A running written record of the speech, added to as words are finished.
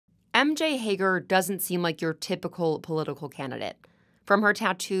MJ Hager doesn't seem like your typical political candidate. From her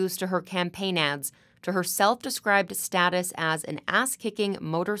tattoos to her campaign ads to her self-described status as an ass-kicking,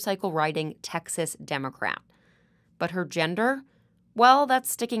 motorcycle-riding Texas Democrat. But her gender? Well,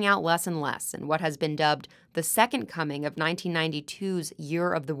 that's sticking out less and less in what has been dubbed the second coming of 1992's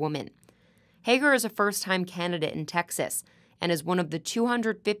Year of the Woman. Hager is a first-time candidate in Texas and is one of the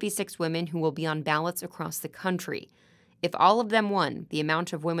 256 women who will be on ballots across the country. If all of them won, the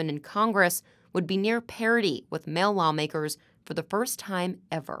amount of women in Congress would be near parity with male lawmakers for the first time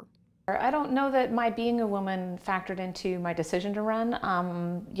ever. I don't know that my being a woman factored into my decision to run.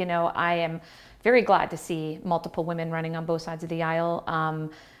 I am very glad to see multiple women running on both sides of the aisle,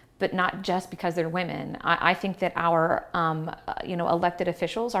 but not just because they're women. I think that our elected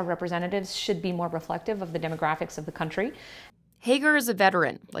officials, our representatives, should be more reflective of the demographics of the country. Hager is a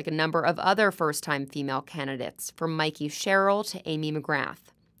veteran, like a number of other first-time female candidates, from Mikey Sherrill to Amy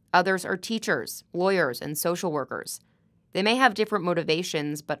McGrath. Others are teachers, lawyers, and social workers. They may have different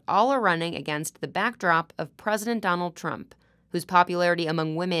motivations, but all are running against the backdrop of President Donald Trump, whose popularity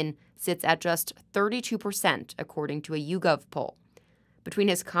among women sits at just 32%, according to a YouGov poll. Between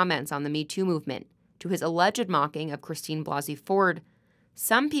his comments on the Me Too movement to his alleged mocking of Christine Blasey Ford,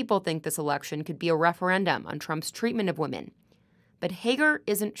 some people think this election could be a referendum on Trump's treatment of women. But Hager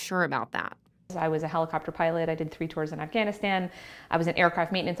isn't sure about that. I was a helicopter pilot. I did 3 tours in Afghanistan. I was an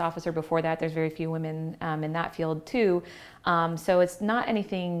aircraft maintenance officer before that. There's very few women in that field too. So it's not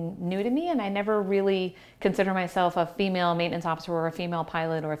anything new to me, and I never really consider myself a female maintenance officer or a female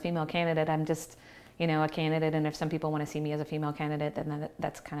pilot or a female candidate. I'm just, a candidate, and if some people want to see me as a female candidate, then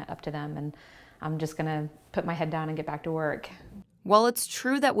that's kind of up to them, and I'm just going to put my head down and get back to work. While it's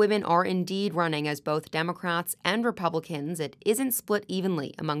true that women are indeed running as both Democrats and Republicans, it isn't split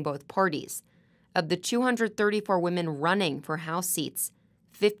evenly among both parties. Of the 234 women running for House seats,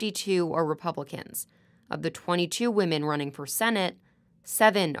 52 are Republicans. Of the 22 women running for Senate,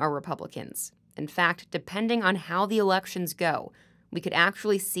 7 are Republicans. In fact, depending on how the elections go, we could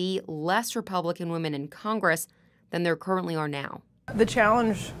actually see less Republican women in Congress than there currently are now. The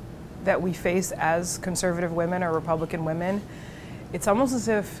challenge that we face as conservative women or Republican women, it's almost as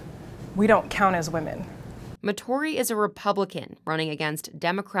if we don't count as women. Mattori is a Republican running against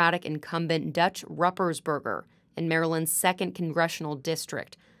Democratic incumbent Dutch Ruppersberger in Maryland's 2nd Congressional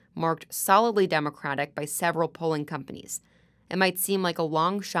District, marked solidly Democratic by several polling companies. It might seem like a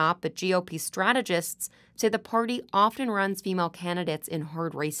long shot, but GOP strategists say the party often runs female candidates in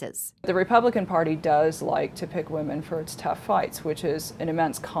hard races. The Republican Party does like to pick women for its tough fights, which is an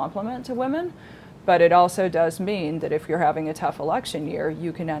immense compliment to women. But it also does mean that if you're having a tough election year,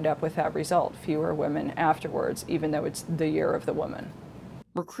 you can end up with that result, fewer women afterwards, even though it's the year of the woman.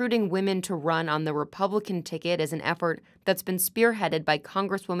 Recruiting women to run on the Republican ticket is an effort that's been spearheaded by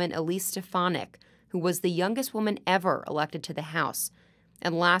Congresswoman Elise Stefanik, who was the youngest woman ever elected to the House.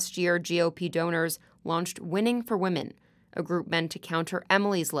 And last year, GOP donors launched Winning for Women, a group meant to counter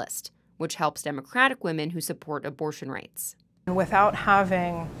Emily's List, which helps Democratic women who support abortion rights. Without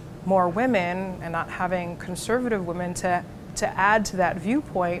having more women and not having conservative women to add to that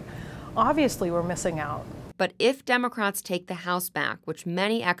viewpoint, obviously we're missing out. But if Democrats take the House back, which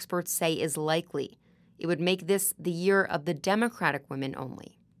many experts say is likely, it would make this the year of the Democratic women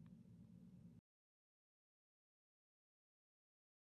only.